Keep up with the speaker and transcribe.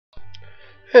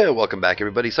Hey, welcome back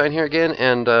everybody, Sign here again,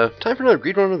 and time for another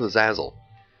greed run of Azazel.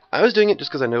 I was doing it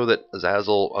just because I know that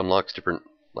Azazel unlocks different,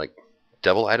 like,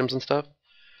 devil items and stuff.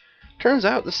 Turns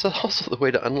out this is also the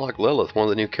way to unlock Lilith, one of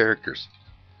the new characters.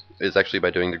 Is actually by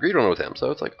doing the greed run with him,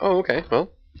 so it's like, oh, okay, well.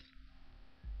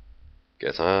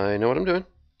 Guess I know what I'm doing.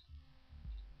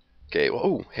 Okay, well,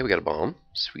 oh, hey, we got a bomb.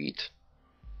 Sweet.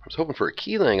 I was hoping for a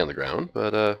key laying on the ground,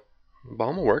 but,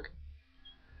 bomb will work.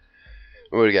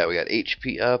 What do we got? We got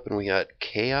HP up, and we got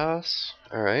Chaos.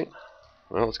 Alright.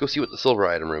 Well, let's go see what the silver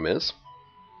item room is.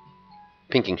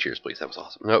 Pinking shears, please. That was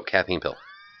awesome. No, caffeine pill.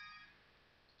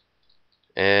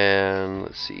 And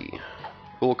let's see.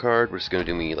 Full card, which is going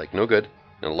to do me, like, no good.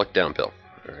 And a luck down pill.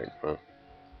 Alright, well.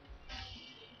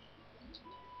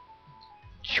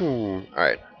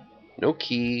 Alright. No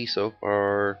key so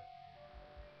far.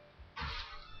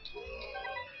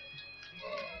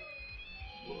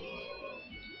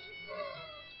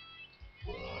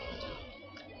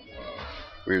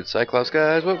 Weird Cyclops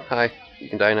guys. Whoop, hi. You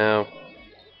can die now.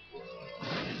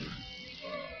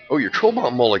 Oh, your Troll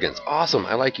Bomb mulligans. Awesome.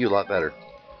 I like you a lot better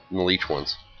than the leech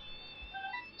ones.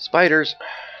 Spiders.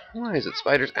 Why is it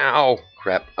spiders? Ow.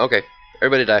 Crap. Okay.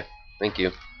 Everybody die. Thank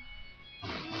you.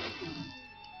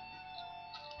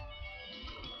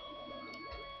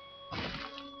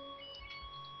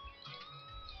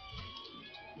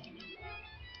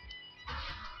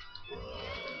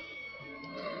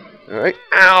 Alright.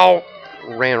 Ow!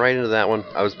 Ran right into that one.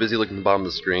 I was busy looking at the bottom of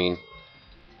the screen.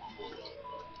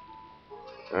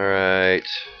 Alright.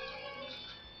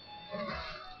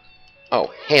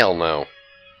 Oh, hell no.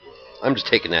 I'm just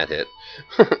taking that hit.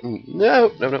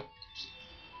 No.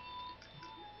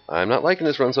 I'm not liking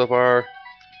this run so far.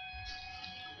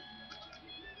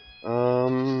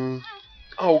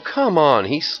 Oh, come on.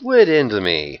 He slid into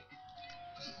me.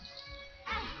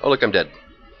 Oh, look, I'm dead.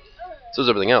 So is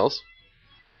everything else.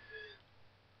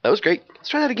 That was great. Let's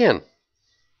try that again.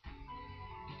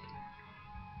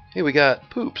 Hey, we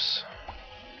got poops.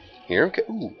 Here, okay.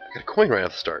 Ooh, I got a coin right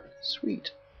off the start.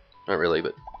 Sweet. Not really,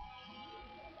 but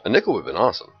a nickel would have been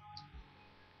awesome.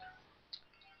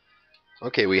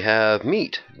 Okay, we have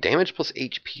meat. Damage plus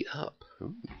HP up.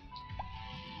 Ooh.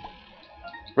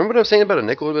 Remember what I was saying about a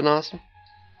nickel would have been awesome?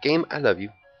 Game, I love you.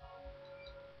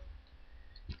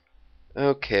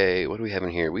 Okay, what do we have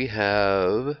in here? We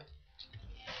have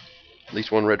at least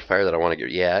one red fire that I want to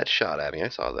get. Yeah, it shot at me. I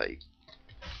saw that.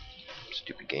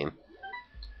 Stupid game.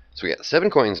 So we got 7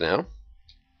 coins now.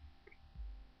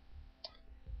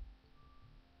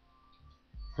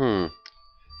 I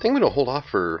think I'm going to hold off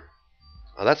for...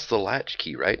 Oh, that's the latch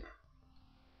key, right?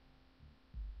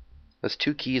 That's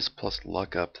 2 keys plus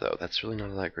luck up, though. That's really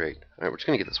not that great. Alright, we're just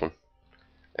going to get this one.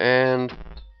 And...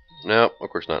 no, of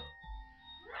course not.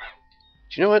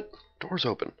 Do you know what? Door's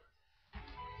open. I'm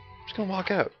just going to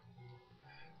walk out.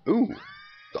 Ooh,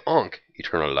 the Ankh.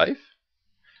 Eternal life?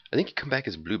 I think you come back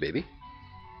as blue, baby.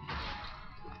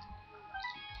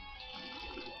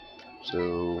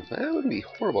 So, that wouldn't be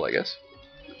horrible, I guess.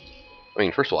 I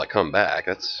mean, first of all, I come back.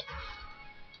 That's...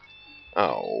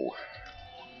 oh.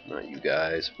 Not you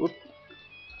guys. Whoop.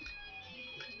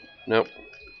 Nope.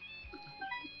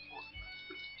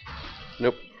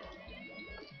 Nope.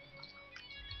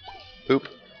 Poop.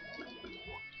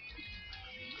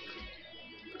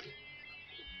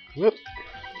 Whoop.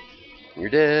 You're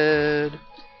dead.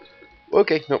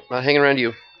 Okay, nope, not hanging around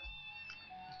you.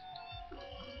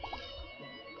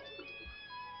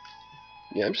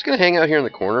 Yeah, I'm just gonna hang out here in the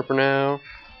corner for now.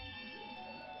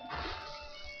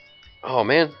 Oh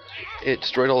man, it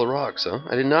destroyed all the rocks, huh?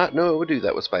 I did not know it would do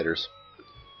that with spiders.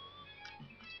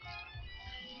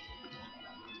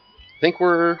 I think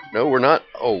we're... no, we're not.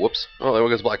 Oh, whoops. Oh, there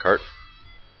goes Blackheart.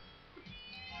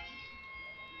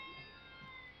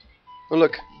 Oh,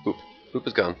 look. Poop. Poop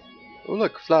is gone. Oh,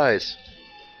 look. Flies.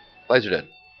 Flies are dead.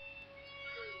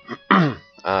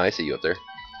 I see you up there.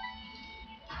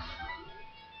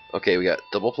 Okay, we got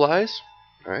double flies.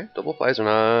 Alright, double flies are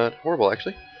not horrible,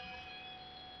 actually.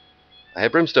 I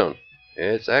have brimstone.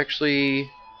 It's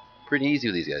actually pretty easy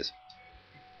with these guys.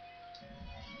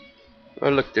 Oh,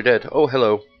 look, they're dead. Oh,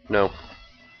 hello. No.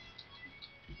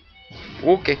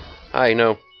 Okay. Hi,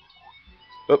 no.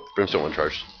 Oh, brimstone one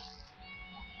charged.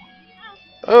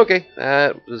 Okay,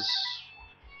 that was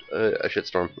a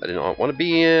shitstorm I didn't want to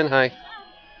be in. Hi.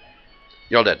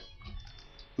 You're all dead.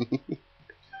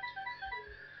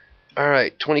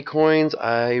 Alright, 20 coins.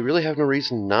 I really have no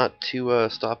reason not to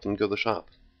stop and go to the shop.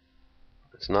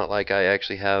 It's not like I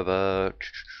actually have, what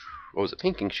was it,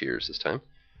 pinking shears this time.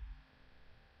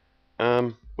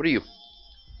 What are you?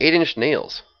 8-inch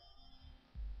nails.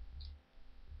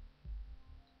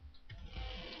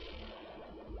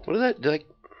 What is that?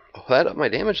 Oh, that upped my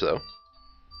damage, though.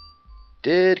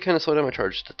 Did kind of slow down my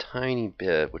charge just a tiny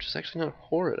bit, which is actually not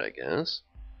horrid, I guess.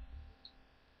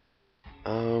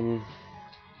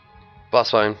 Boss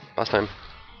time. Boss time.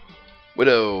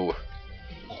 Widow.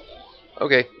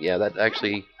 Okay, yeah, that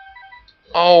actually...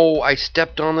 Oh, I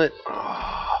stepped on it.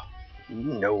 Oh,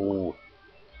 no.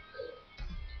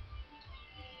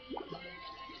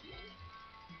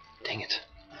 Dang it.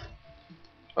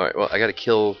 Alright, well, I gotta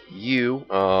kill you.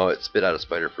 Oh, it spit out a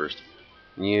spider first.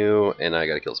 You, and I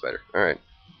gotta kill a spider. Alright.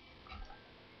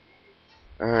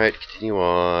 Alright, continue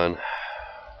on.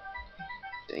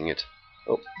 Dang it.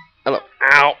 Oh, hello.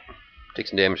 Ow! Take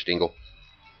some damage, Dingle.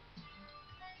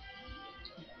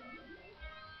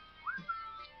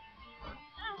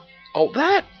 Oh,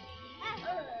 that!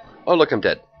 Oh, look, I'm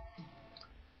dead.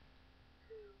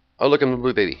 Oh, look, I'm the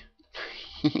blue baby.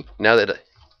 Now that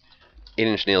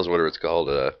 8-inch nails, whatever it's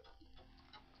called,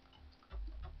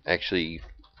 actually,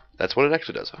 that's what it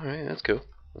actually does. Alright, that's cool.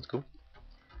 That's cool.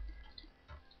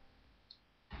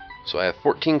 So I have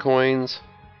 14 coins,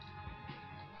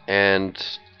 and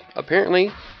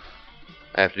apparently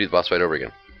I have to do the boss fight over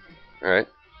again. Alright.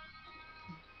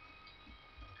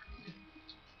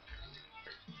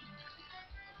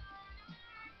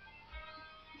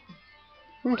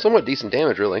 Somewhat decent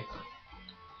damage, really.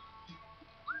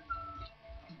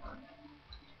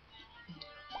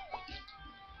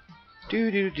 Do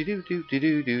do do do do do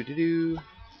do do do do.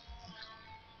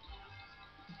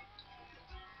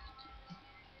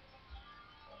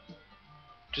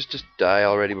 Just die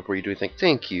already before you do anything.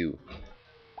 Thank you.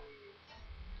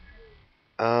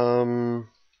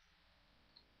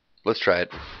 Let's try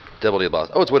it. Double deal boss.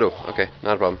 Oh, it's Widow. Okay,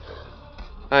 not a problem.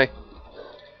 Hi.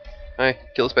 Hi.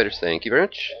 Kill the spiders. Thank you very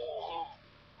much.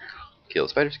 Kill the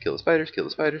spiders. Kill the spiders. Kill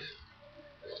the spiders.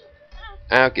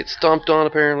 Ow, get stomped on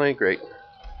apparently. Great.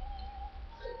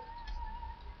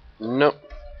 Nope.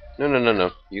 No, no, no,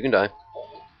 no. You can die.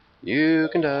 You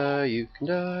can die. You can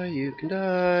die. You can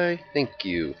die. Thank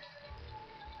you.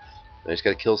 I just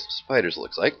gotta kill some spiders, it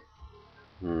looks like.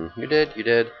 You're dead. You're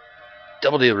dead.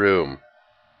 Double deal room.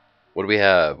 What do we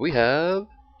have? We have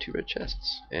 2 red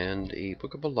chests and a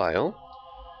book of Belial,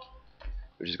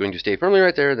 which is going to stay firmly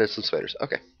right there. There's some spiders.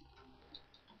 Okay.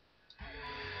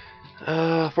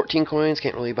 14 coins.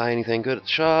 Can't really buy anything good at the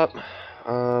shop.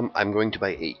 I'm going to buy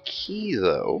a key,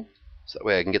 though, so that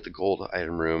way I can get the gold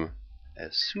item room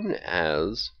as soon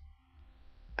as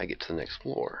I get to the next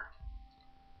floor.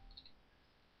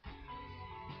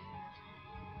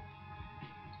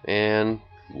 And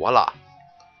voila.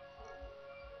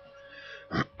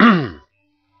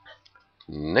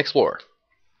 Next floor.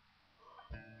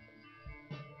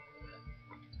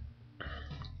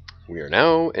 We are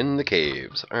now in the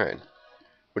caves. Alright.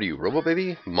 What are you, Robo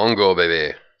Baby? Mongo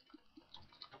Baby.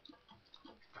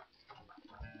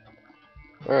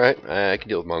 Alright, I can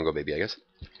deal with Mongo Baby, I guess.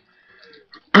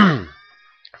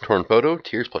 Torn photo,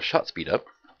 tears plus shot speed up.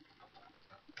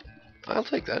 I'll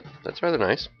take that. That's rather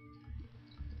nice.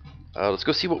 Let's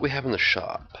go see what we have in the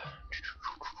shop.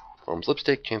 Arms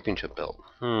lipstick, championship belt.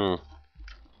 I'm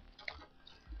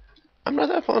not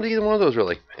that fond of either one of those,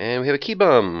 really. And we have a key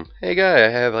bum. Hey, guy, I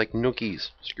have, like, no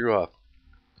keys. Screw off.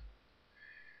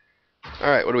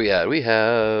 Alright, what do we have? We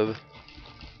have...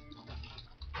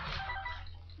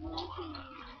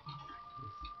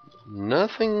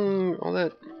 nothing all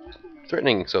that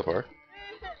threatening so far.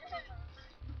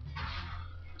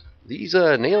 These,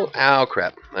 nail... Ow,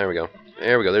 crap. There we go.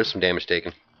 There we go. There's some damage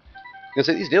taken. I was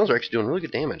gonna say, these nails are actually doing really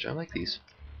good damage. I like these.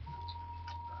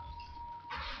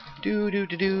 Do do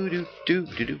do do do do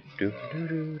do do do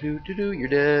do do do do. You're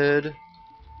dead.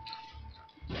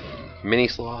 Mini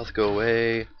sloth, go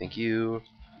away. Thank you.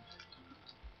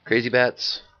 Crazy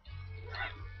bats.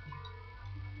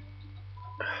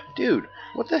 Dude,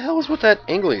 what the hell is with that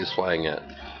angler he's flying at?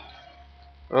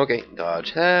 Okay,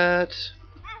 dodge that.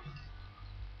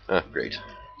 Ah, great.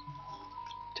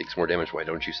 Takes more damage. Why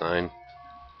don't you sign?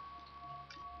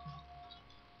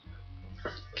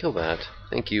 Kill that.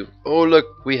 Thank you. Oh,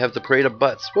 look, we have the parade of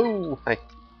butts. Whoa! Hi.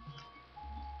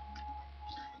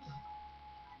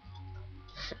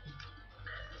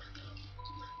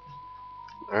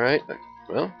 Alright,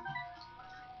 well,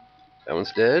 that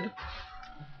one's dead.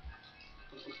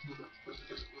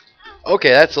 Okay,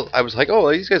 that's... I was like, oh,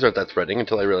 these guys aren't that threatening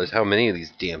until I realized how many of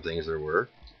these damn things there were.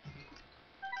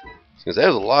 Because that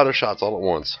was a lot of shots all at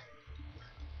once.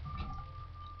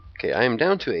 Okay, I am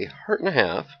down to a heart and a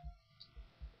half.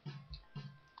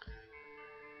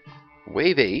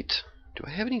 Wave 8. Do I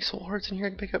have any soul hearts in here I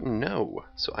can pick up? No.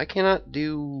 So I cannot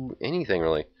do anything,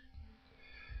 really.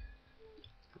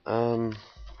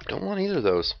 Don't want either of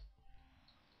those.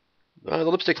 The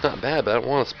lipstick's not bad, but I don't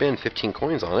want to spend 15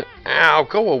 coins on it. Ow,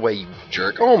 go away, you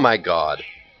jerk. Oh my god.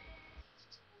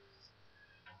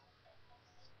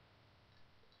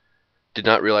 Did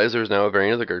not realize there was now a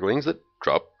variant of the Gurglings that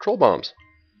drop troll bombs.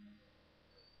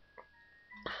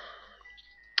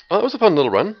 Well, that was a fun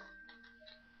little run.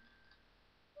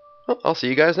 Well, I'll see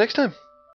you guys next time.